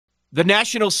The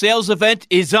national sales event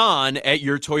is on at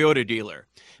your Toyota dealer,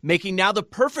 making now the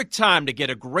perfect time to get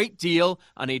a great deal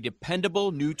on a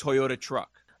dependable new Toyota truck.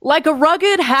 Like a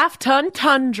rugged half-ton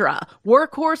Tundra,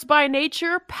 workhorse by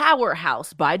nature,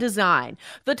 powerhouse by design.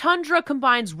 The Tundra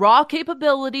combines raw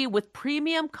capability with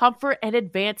premium comfort and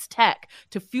advanced tech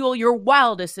to fuel your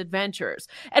wildest adventures.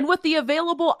 And with the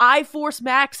available iForce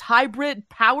Max hybrid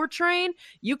powertrain,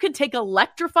 you can take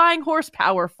electrifying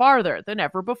horsepower farther than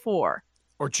ever before.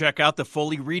 Or check out the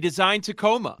fully redesigned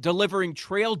Tacoma, delivering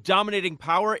trail-dominating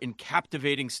power in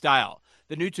captivating style.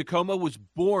 The new Tacoma was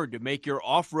born to make your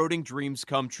off-roading dreams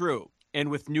come true.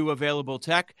 And with new available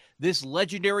tech, this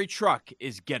legendary truck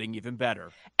is getting even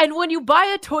better. And when you buy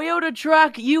a Toyota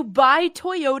truck, you buy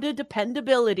Toyota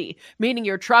dependability, meaning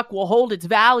your truck will hold its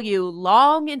value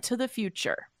long into the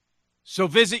future. So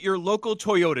visit your local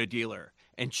Toyota dealer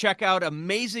and check out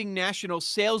amazing national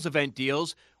sales event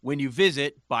deals when you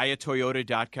visit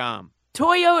buyatoyota.com.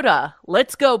 Toyota,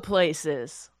 let's go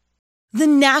places. The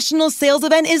national sales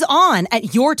event is on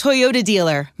at your Toyota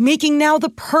dealer, making now the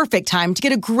perfect time to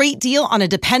get a great deal on a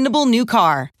dependable new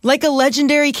car. Like a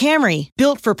legendary Camry,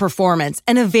 built for performance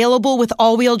and available with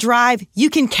all-wheel drive, you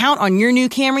can count on your new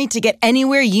Camry to get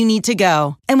anywhere you need to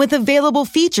go. And with available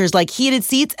features like heated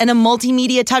seats and a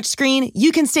multimedia touchscreen,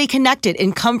 you can stay connected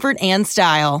in comfort and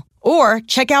style. Or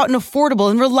check out an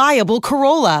affordable and reliable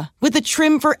Corolla with a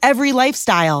trim for every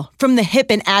lifestyle, from the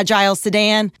hip and agile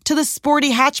sedan to the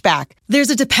sporty hatchback. There's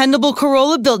a dependable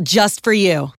Corolla built just for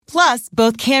you. Plus,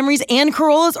 both Camrys and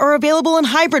Corollas are available in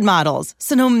hybrid models,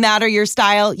 so no matter your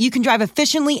style, you can drive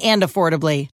efficiently and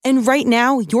affordably. And right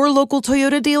now, your local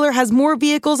Toyota dealer has more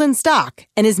vehicles in stock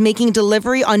and is making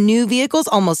delivery on new vehicles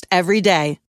almost every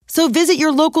day. So visit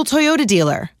your local Toyota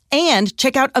dealer. And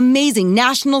check out amazing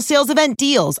national sales event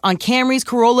deals on Camrys,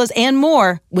 Corollas, and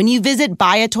more when you visit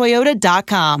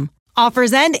buyatoyota.com.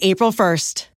 Offers end April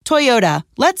 1st. Toyota,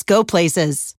 let's go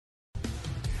places.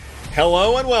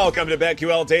 Hello and welcome to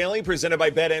BetQL Daily, presented by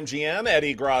BetMGM.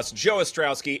 Eddie Gross, Joe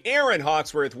Ostrowski, Aaron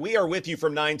Hawksworth. We are with you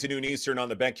from 9 to noon Eastern on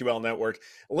the BetQL Network.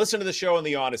 Listen to the show on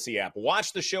the Odyssey app.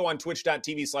 Watch the show on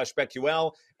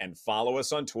twitch.tv/BetQL and follow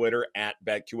us on Twitter at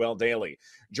BetQL Daily.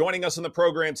 Joining us on the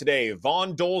program today,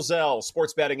 Vaughn Dolezal,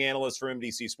 sports betting analyst for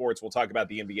MDC Sports. We'll talk about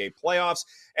the NBA playoffs.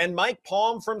 And Mike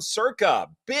Palm from Circa.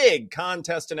 Big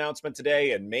contest announcement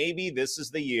today, and maybe this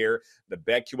is the year the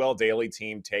BetQL Daily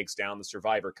team takes down the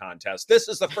Survivor contest. This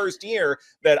is the first year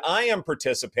that I am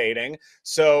participating,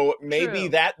 so maybe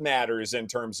that matters in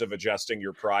terms of adjusting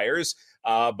your priors.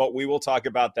 But we will talk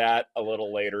about that a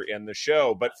little later in the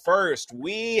show. But first,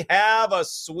 we have a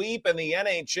sweep in the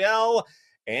NHL,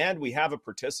 and we have a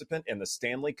participant in the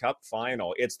Stanley Cup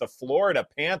final. It's the Florida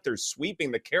Panthers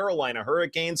sweeping the Carolina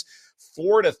Hurricanes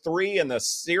 4-3 in the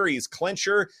series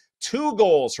clincher. 2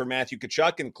 goals for Matthew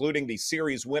Tkachuk, including the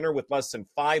series winner with less than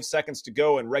 5 seconds to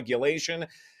go in regulation.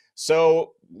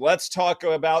 So let's talk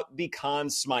about the Conn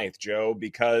Smythe, Joe,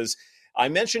 because I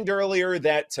mentioned earlier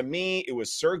that to me, it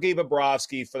was Sergei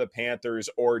Bobrovsky for the Panthers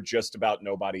or just about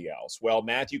nobody else. Well,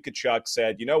 Matthew Tkachuk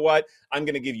said, you know what? I'm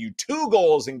going to give you 2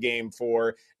 goals in game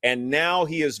 4. And now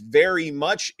he is very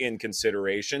much in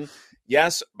consideration.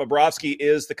 Yes, Bobrovsky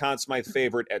is the Conn Smythe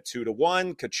favorite at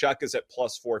 2-1. Tkachuk is at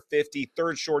plus 450,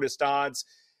 third shortest odds.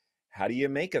 How do you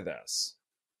make of this?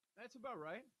 That's about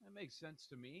right. That makes sense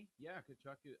to me. Yeah,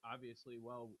 Tkachuk is obviously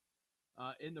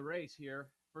in the race here.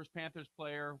 First Panthers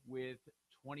player with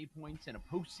 20 points in a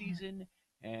postseason,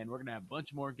 and we're going to have a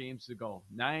bunch more games to go.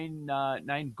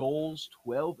 9 goals,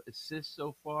 12 assists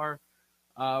so far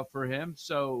for him.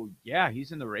 So, yeah,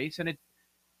 he's in the race. And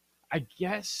I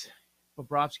guess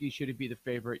Bobrovsky should be the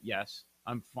favorite. Yes,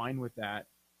 I'm fine with that.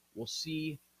 We'll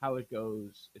see how it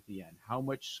goes at the end. How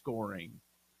much scoring,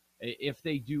 if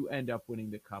they do end up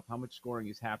winning the cup, how much scoring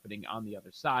is happening on the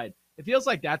other side? It feels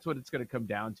like that's what it's going to come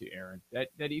down to, Aaron. That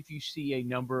if you see a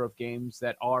number of games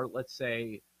that are, let's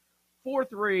say,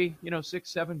 4-3,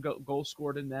 6-7 goals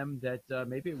scored in them, that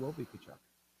maybe it will be Tkachuk.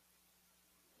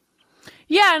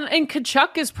 Yeah, and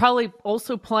Tkachuk is probably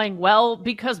also playing well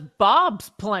because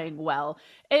Bob's playing well.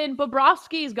 And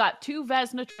Bobrovsky's got 2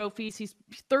 Vezina trophies. He's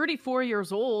 34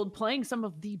 years old, playing some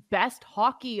of the best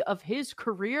hockey of his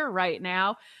career right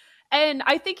now. And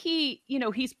I think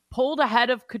he's pulled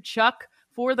ahead of Tkachuk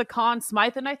for the Conn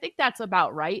Smythe, and I think that's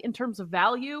about right in terms of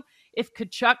value. If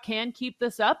Tkachuk can keep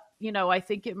this up, I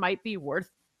think it might be worth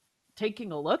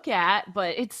taking a look at,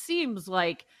 but it seems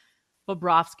like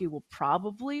Bobrovsky will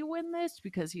probably win this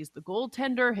because he's the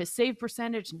goaltender. His save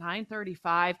percentage,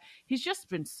 .935. He's just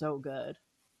been so good.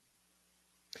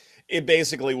 It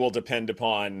basically will depend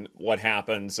upon what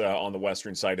happens on the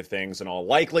Western side of things. In all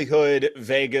likelihood,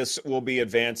 Vegas will be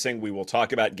advancing. We will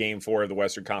talk about Game 4 of the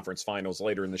Western Conference Finals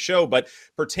later in the show. But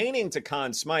pertaining to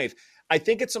Conn Smythe, I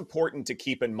think it's important to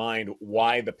keep in mind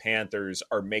why the Panthers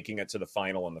are making it to the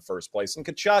final in the first place. And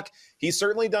Tkachuk, he's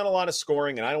certainly done a lot of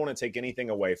scoring, and I don't want to take anything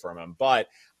away from him. But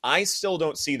I still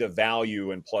don't see the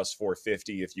value in plus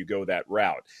 450 if you go that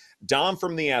route. Dom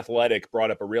from The Athletic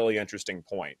brought up a really interesting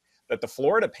point, that the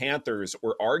Florida Panthers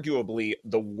were arguably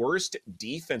the worst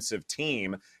defensive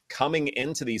team coming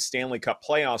into these Stanley Cup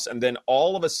playoffs. And then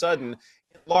all of a sudden,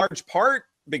 in large part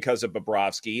because of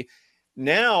Bobrovsky,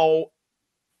 now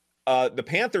the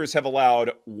Panthers have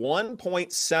allowed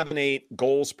 1.78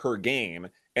 goals per game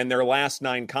in their last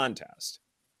 9 contests.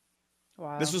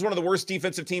 Wow. This was one of the worst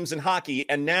defensive teams in hockey,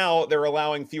 and now they're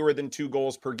allowing fewer than 2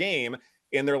 goals per game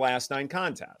in their last 9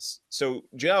 contests. So,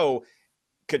 Joe,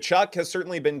 Tkachuk has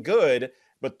certainly been good,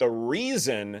 but the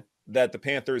reason that the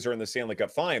Panthers are in the Stanley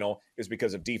Cup final is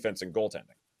because of defense and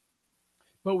goaltending.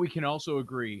 But we can also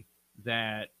agree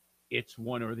that it's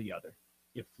one or the other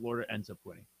if Florida ends up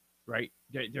winning, right?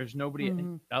 There's nobody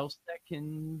else that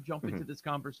can jump into this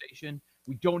conversation.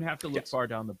 We don't have to look far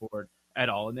down the board at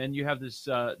all. And then you have this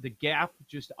the gap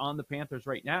just on the Panthers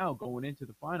right now going into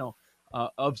the final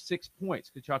of 6 points.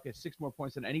 Tkachuk has 6 more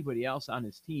points than anybody else on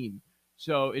his team.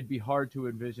 So it'd be hard to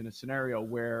envision a scenario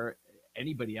where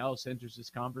anybody else enters this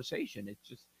conversation. It's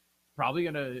just probably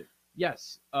going to,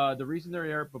 the reason they're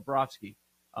there, Bobrovsky,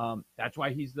 that's why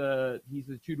he's the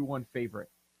 2-1 favorite,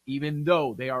 even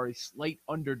though they are a slight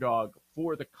underdog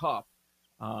for the cup.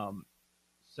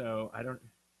 So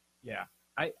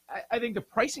I think the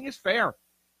pricing is fair.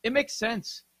 It makes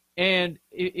sense. And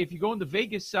if you go on the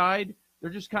Vegas side,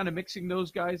 they're just kind of mixing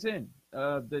those guys in.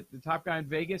 The top guy in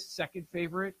Vegas, second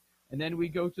favorite. And then we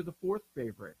go to the fourth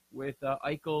favorite with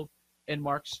Eichel and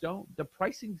Mark Stone. The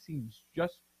pricing seems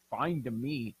just fine to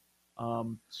me.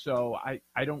 So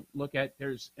I don't look at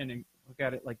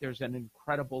it like there's an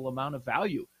incredible amount of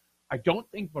value. I don't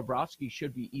think Bobrovsky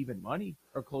should be even money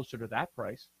or closer to that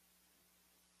price.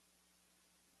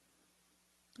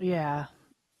 Yeah.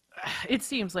 It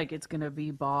seems like it's going to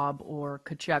be Bob or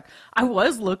Tkachuk. I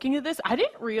was looking at this. I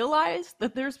didn't realize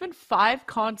that there's been 5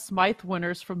 Conn Smythe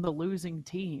winners from the losing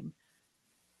team.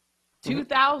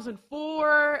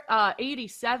 2004,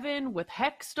 87 with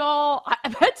Hextall.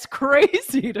 That's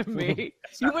crazy to me.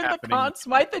 You win the Conn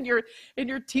Smythe and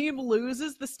your team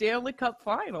loses the Stanley Cup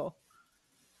final.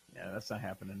 Yeah, that's not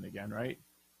happening again, right?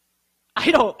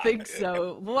 I don't think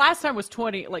so. The last time was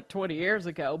 20 years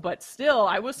ago, but still,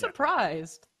 I was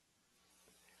surprised.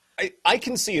 I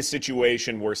can see a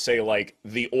situation where, say, like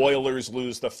the Oilers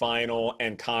lose the final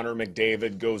and Connor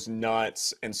McDavid goes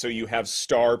nuts, and so you have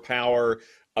star power,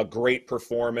 a great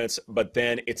performance, but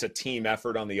then it's a team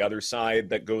effort on the other side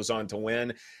that goes on to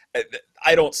win.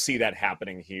 I don't see that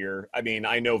happening here. I mean,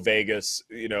 I know Vegas,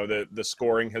 the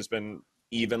scoring has been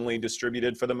evenly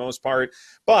distributed for the most part,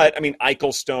 but I mean,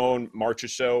 Eichel, Stone,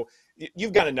 Marchessault,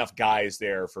 you've got enough guys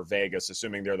there for Vegas,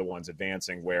 assuming they're the ones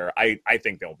advancing, where I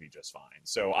think they'll be just fine.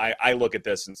 So I look at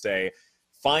this and say,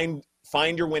 find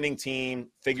your winning team,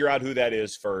 figure out who that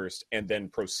is first, and then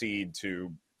proceed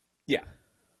to,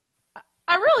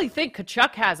 I really think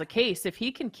Tkachuk has a case if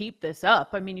he can keep this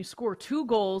up. I mean, you score 2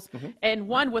 goals and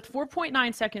one with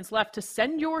 4.9 seconds left to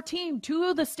send your team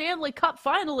to the Stanley Cup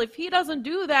final. If he doesn't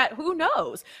do that, who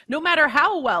knows? No matter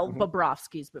how well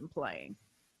Bobrovsky's been playing.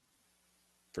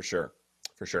 For sure.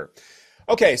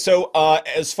 Okay, so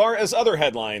as far as other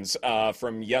headlines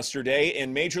from yesterday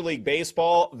in Major League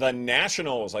Baseball, the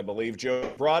Nationals, I believe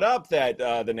Joe brought up that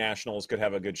the Nationals could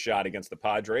have a good shot against the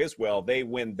Padres. Well, they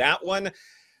win that one.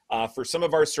 For some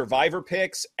of our survivor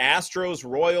picks, Astros,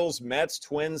 Royals, Mets,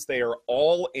 Twins, they are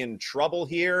all in trouble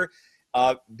here.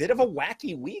 Bit of a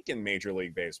wacky week in Major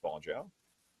League Baseball, Joe.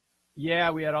 Yeah,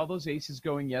 we had all those aces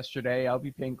going yesterday. I'll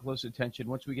be paying close attention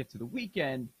once we get to the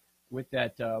weekend with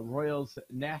that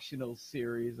Royals-Nationals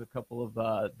series, a couple of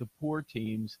the poor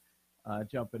teams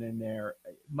jumping in there.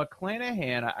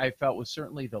 McClanahan, I felt, was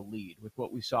certainly the lead with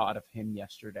what we saw out of him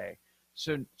yesterday.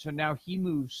 So now he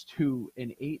moves to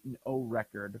an 8-0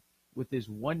 record with his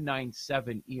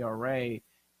 1.97 ERA,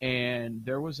 and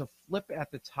there was a flip at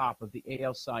the top of the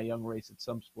AL Cy Young race at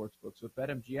some sports books. What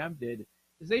BetMGM did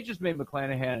is they just made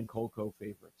McClanahan and Colco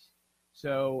favorites.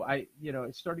 So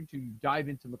it's starting to dive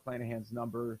into McClanahan's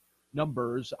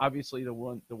numbers. Obviously, the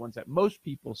ones that most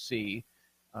people see,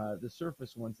 the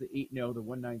surface ones, the 8-0, the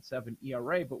 1.97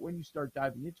 ERA. But when you start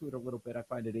diving into it a little bit, I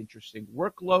find it interesting.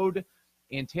 Workload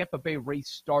and Tampa Bay Rays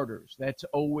starters. That's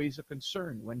always a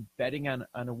concern when betting on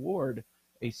an award,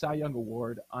 a Cy Young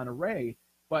award on a Ray.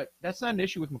 But that's not an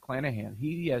issue with McClanahan.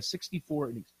 He has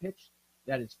 64 innings pitched.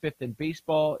 That is 5th in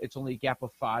baseball. It's only a gap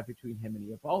of 5 between him and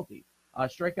Eovaldi.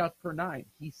 Strikeouts per 9.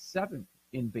 He's 7th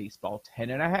in baseball,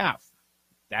 10.5.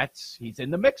 He's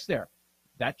in the mix there.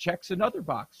 That checks another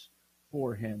box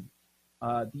for him.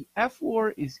 The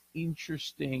F-WAR is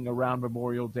interesting around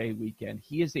Memorial Day weekend.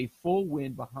 He is a full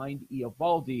win behind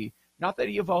Eovaldi. Not that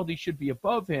Eovaldi should be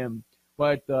above him,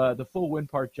 but the full win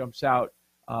part jumps out.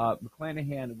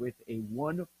 McClanahan with a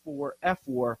 1.4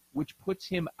 F-WAR, which puts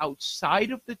him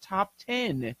outside of the top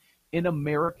 10 in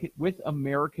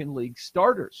American League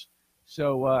starters.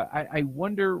 So I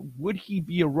wonder, would he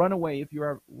be a runaway if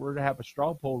you were to have a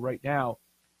straw poll right now?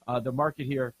 The market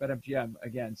here, BetMGM,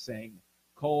 again, saying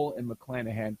Cole and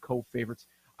McClanahan co-favorites.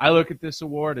 I look at this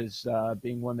award as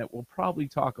being one that we'll probably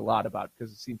talk a lot about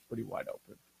because it seems pretty wide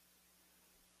open.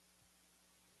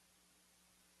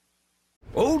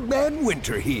 Old Man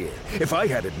Winter here. If I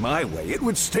had it my way, it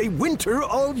would stay winter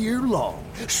all year long.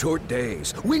 Short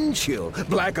days, wind chill,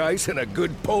 black ice, and a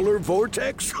good polar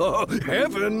vortex. Oh,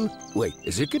 heaven! Wait,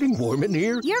 is it getting warm in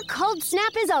here? Your cold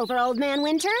snap is over, Old Man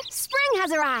Winter. Spring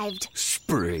has arrived.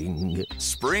 Spring.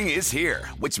 Spring is here,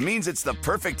 which means it's the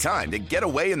perfect time to get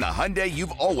away in the Hyundai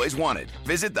you've always wanted.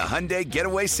 Visit the Hyundai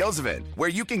Getaway Sales Event, where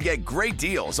you can get great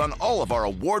deals on all of our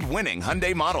award-winning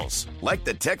Hyundai models, like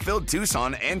the tech-filled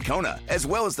Tucson and Kona, as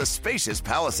well as the spacious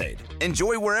Palisade.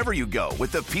 Enjoy wherever you go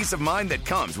with the peace of mind that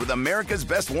comes with America's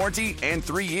best warranty and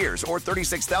 3 years or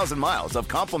 36,000 miles of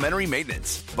complimentary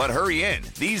maintenance. But hurry in,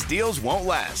 these deals won't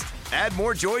last. Add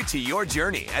more joy to your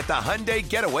journey at the Hyundai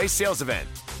Getaway Sales Event.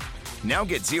 Now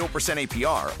get 0%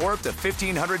 APR or up to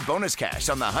 $1,500 bonus cash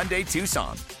on the Hyundai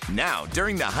Tucson. Now,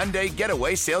 during the Hyundai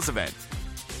Getaway Sales Event.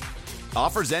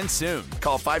 Offers end soon.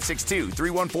 Call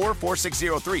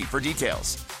 562-314-4603 for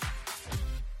details.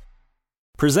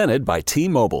 Presented by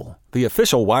T-Mobile, the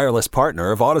official wireless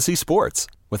partner of Odyssey Sports.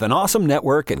 With an awesome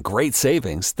network and great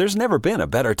savings, there's never been a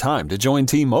better time to join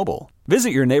T-Mobile.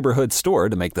 Visit your neighborhood store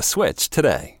to make the switch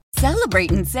today.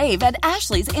 Celebrate and save at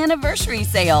Ashley's Anniversary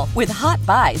Sale. With Hot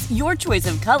Buys, your choice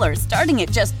of colors starting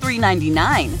at just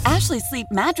 $3.99. Ashley Sleep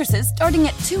mattresses starting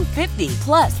at $2.50.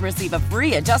 Plus, receive a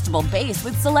free adjustable base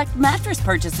with select mattress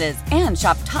purchases. And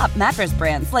shop top mattress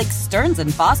brands like Stearns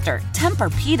 & Foster,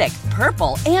 Tempur-Pedic,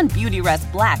 Purple, and Beautyrest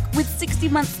Black with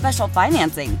 60-month special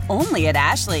financing. Only at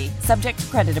Ashley. Subject to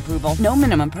credit approval. No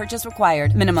minimum purchase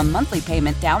required. Minimum monthly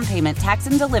payment, down payment, tax,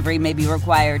 and delivery may be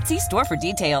required. See store for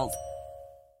details.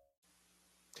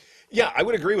 Yeah, I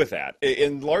would agree with that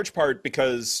in large part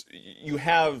because you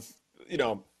have,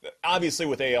 obviously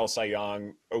with AL Cy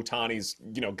Young, Ohtani's,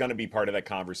 going to be part of that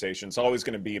conversation. It's always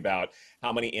going to be about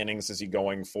how many innings is he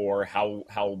going for,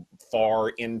 how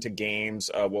far into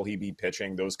games will he be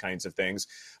pitching, those kinds of things.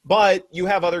 But you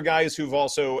have other guys who've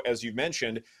also, as you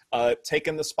mentioned,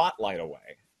 taken the spotlight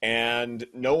away. And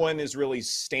no one is really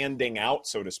standing out,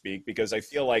 so to speak, because I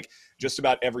feel like just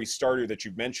about every starter that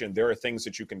you've mentioned, there are things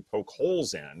that you can poke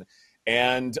holes in.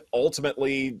 And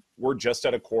ultimately, we're just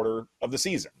at a quarter of the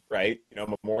season, right?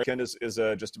 Memorial is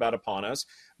just about upon us.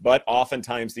 But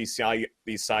oftentimes these Cy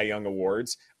Young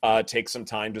Awards take some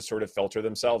time to sort of filter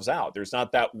themselves out. There's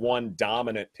not that one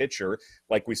dominant pitcher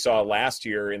like we saw last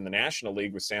year in the National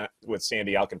League with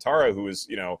Sandy Alcantara, who is,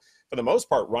 for the most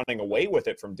part, running away with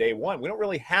it from day one. We don't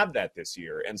really have that this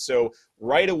year. And so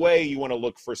right away, you want to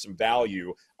look for some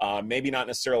value, maybe not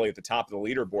necessarily at the top of the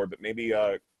leaderboard, but maybe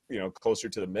closer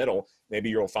to the middle. Maybe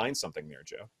you'll find something there,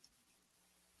 Joe.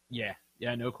 Yeah,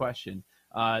 no question.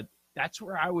 That's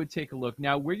where I would take a look.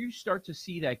 Now, where you start to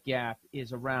see that gap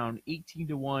is around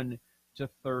 18-1 to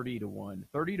 30-1.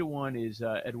 30-1 is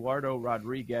Eduardo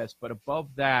Rodriguez, but above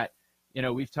that,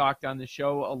 we've talked on the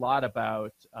show a lot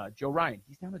about Joe Ryan.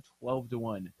 He's down to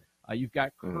 12-1. You've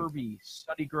got Kirby,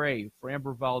 Sonny Gray,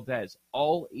 Framber Valdez,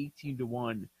 all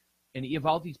 18-1. And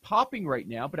Eovaldi's popping right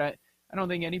now, but I don't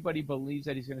think anybody believes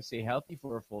that he's going to stay healthy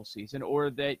for a full season or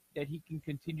that he can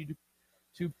continue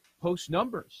to post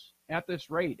numbers at this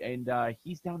rate. And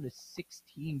he's down to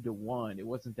 16-1. It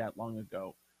wasn't that long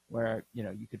ago where,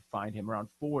 you could find him around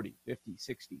 40, 50,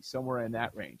 60, somewhere in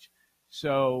that range.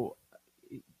 So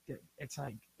it's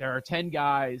like there are 10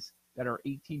 guys that are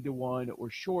 18-1 or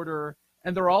shorter,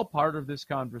 and they're all part of this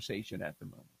conversation at the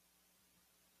moment.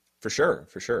 For sure.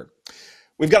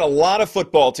 We've got a lot of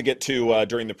football to get to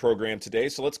during the program today,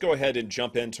 so let's go ahead and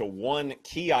jump into one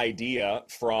key idea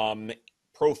from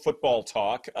Pro Football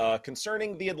Talk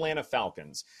concerning the Atlanta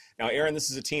Falcons. Now, Aaron, this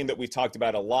is a team that we've talked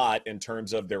about a lot in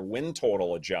terms of their win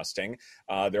total adjusting.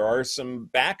 There are some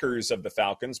backers of the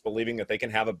Falcons believing that they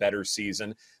can have a better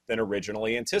season than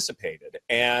originally anticipated.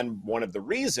 And one of the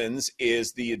reasons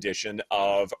is the addition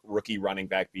of rookie running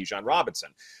back Bijan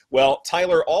Robinson. Well,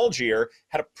 Tyler Allgeier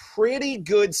had a pretty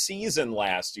good season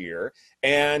last year,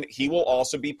 and he will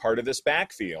also be part of this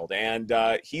backfield. And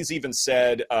he's even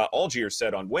said, Allgeier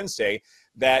said on Wednesday,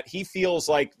 that he feels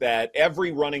like that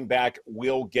every running back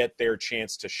will get their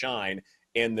chance to shine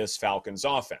in this Falcons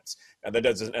offense. Now, that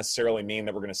doesn't necessarily mean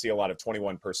that we're going to see a lot of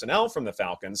 21 personnel from the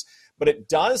Falcons, but it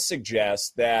does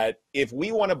suggest that if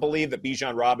we want to believe that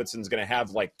Bijan Robinson's going to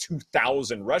have like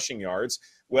 2,000 rushing yards,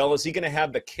 well, is he going to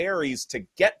have the carries to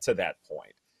get to that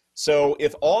point? So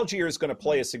if Allgeier is going to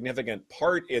play a significant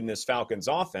part in this Falcons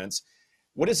offense,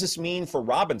 what does this mean for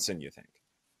Robinson, you think?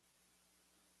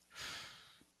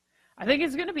 I think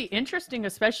it's going to be interesting,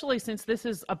 especially since this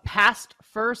is a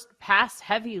pass-first,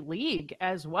 pass-heavy league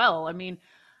as well. I mean,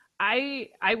 I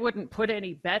wouldn't put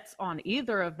any bets on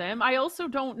either of them. I also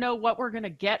don't know what we're going to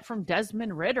get from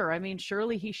Desmond Ridder. I mean,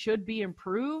 surely he should be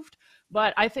improved,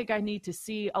 but I think I need to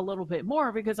see a little bit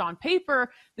more because on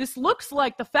paper, this looks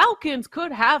like the Falcons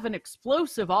could have an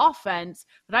explosive offense,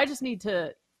 but I just need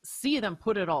to see them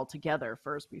put it all together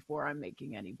first before I'm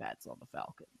making any bets on the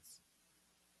Falcons.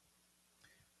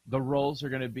 The roles are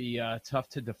going to be tough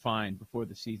to define before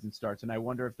the season starts, and I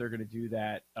wonder if they're going to do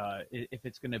that, if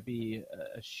it's going to be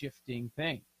a shifting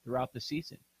thing throughout the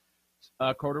season.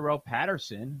 Cordarrelle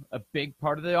Patterson, a big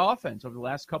part of the offense over the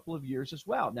last couple of years as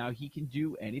well. Now, he can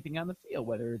do anything on the field,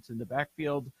 whether it's in the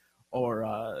backfield or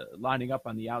lining up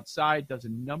on the outside, does a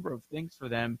number of things for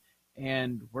them,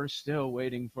 and we're still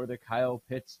waiting for the Kyle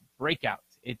Pitts breakout.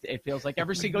 It feels like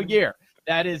every single year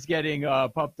that is getting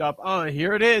pumped up. Oh,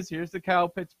 here it is. Here's the Kyle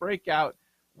Pitts breakout.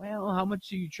 Well, how much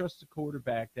do you trust the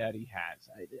quarterback that he has?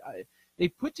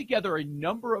 They've put together a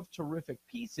number of terrific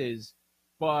pieces,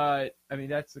 but, I mean,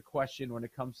 that's the question when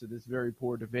it comes to this very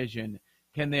poor division.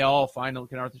 Can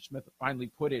Arthur Smith finally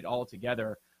put it all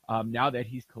together now that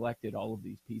he's collected all of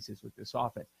these pieces with this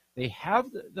offense? They have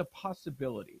the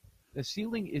possibility. The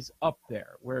ceiling is up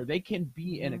there where they can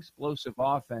be an explosive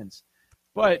offense.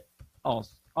 But all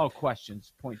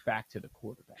questions point back to the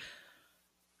quarterback.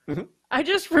 Mm-hmm. I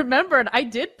just remembered I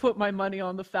did put my money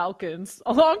on the Falcons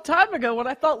a long time ago when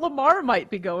I thought Lamar might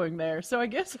be going there. So I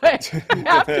guess I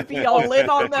have to be all in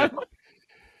on them.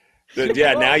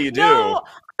 Yeah, now you do. No,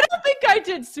 I don't think I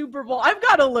did Super Bowl. I've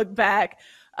got to look back.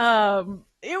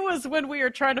 It was when we were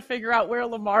trying to figure out where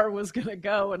Lamar was going to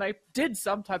go, and I did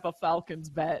some type of Falcons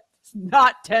bet. It's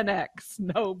not 10X.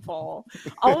 No, Paul.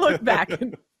 I'll look back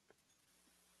and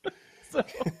so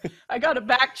I got to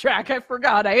backtrack. I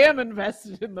forgot. I am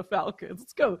invested in the Falcons.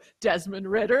 Let's go, Desmond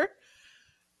Ridder.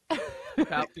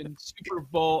 Falcons Super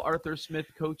Bowl Arthur Smith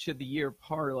Coach of the Year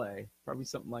parlay. Probably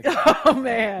something like that. Oh,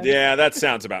 man. Yeah, that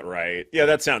sounds about right. Yeah,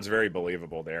 that sounds very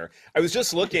believable there. I was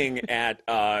just looking at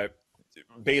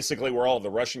basically where all of the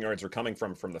rushing yards were coming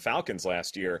from the Falcons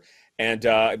last year. And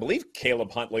I believe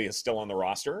Caleb Huntley is still on the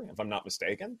roster, if I'm not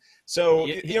mistaken. So,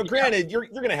 granted, you're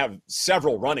going to have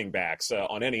several running backs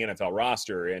on any NFL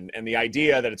roster. And the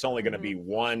idea that it's only going to be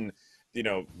one,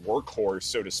 workhorse,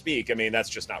 so to speak, I mean, that's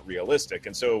just not realistic.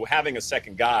 And so having a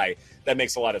second guy, that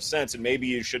makes a lot of sense. And maybe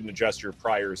you shouldn't adjust your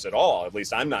priors at all. At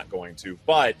least I'm not going to.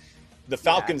 But the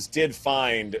Falcons did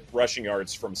find rushing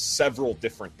yards from several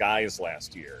different guys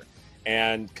last year.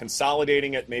 And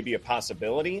consolidating it may be a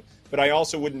possibility, but I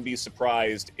also wouldn't be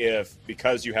surprised if,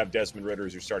 because you have Desmond Ridder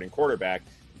as your starting quarterback,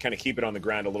 you kind of keep it on the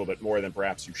ground a little bit more than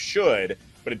perhaps you should,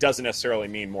 but it doesn't necessarily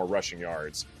mean more rushing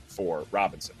yards for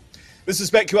Robinson. This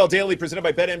is BetQL Daily presented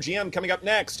by BetMGM. Coming up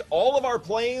next, all of our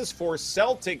plays for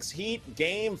Celtics Heat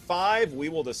Game 5. We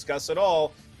will discuss it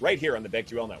all right here on the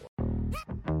BetQL Network.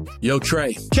 Yo,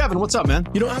 Trey. Kevin, what's up, man?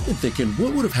 I've been thinking,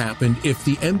 what would have happened if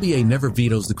the NBA never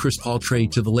vetoes the Chris Paul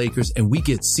trade to the Lakers and we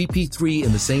get CP3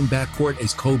 in the same backcourt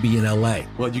as Kobe in LA?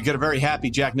 Well, you get a very happy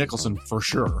Jack Nicholson, for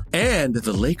sure. And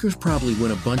the Lakers probably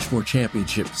win a bunch more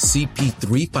championships.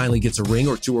 CP3 finally gets a ring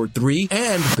or two or three,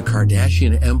 and the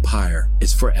Kardashian empire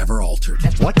is forever altered.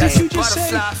 What did you just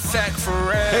say?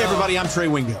 Hey, everybody, I'm Trey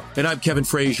Wingo. And I'm Kevin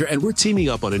Frazier, and we're teaming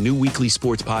up on a new weekly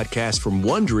sports podcast from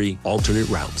Wondery, Alternate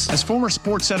Routes. As former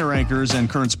Sports Center anchors and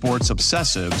current sports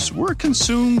obsessives, we're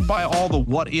consumed by all the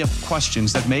what-if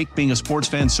questions that make being a sports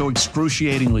fan so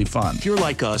excruciatingly fun. If you're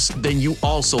like us, then you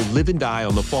also live and die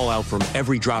on the fallout from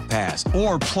every drop pass.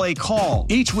 Or play call.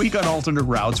 Each week on Alternate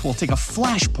Routes, we'll take a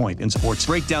flashpoint in sports,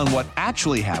 break down what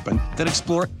actually happened, then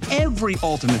explore every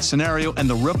alternate scenario and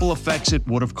the ripple effects it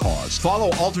would have caused.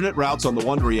 Follow Alternate Routes on the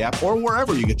Wondery app app or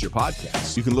wherever you get your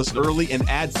podcasts. You can listen early and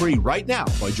ad-free right now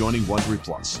by joining Wondery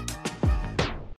Plus.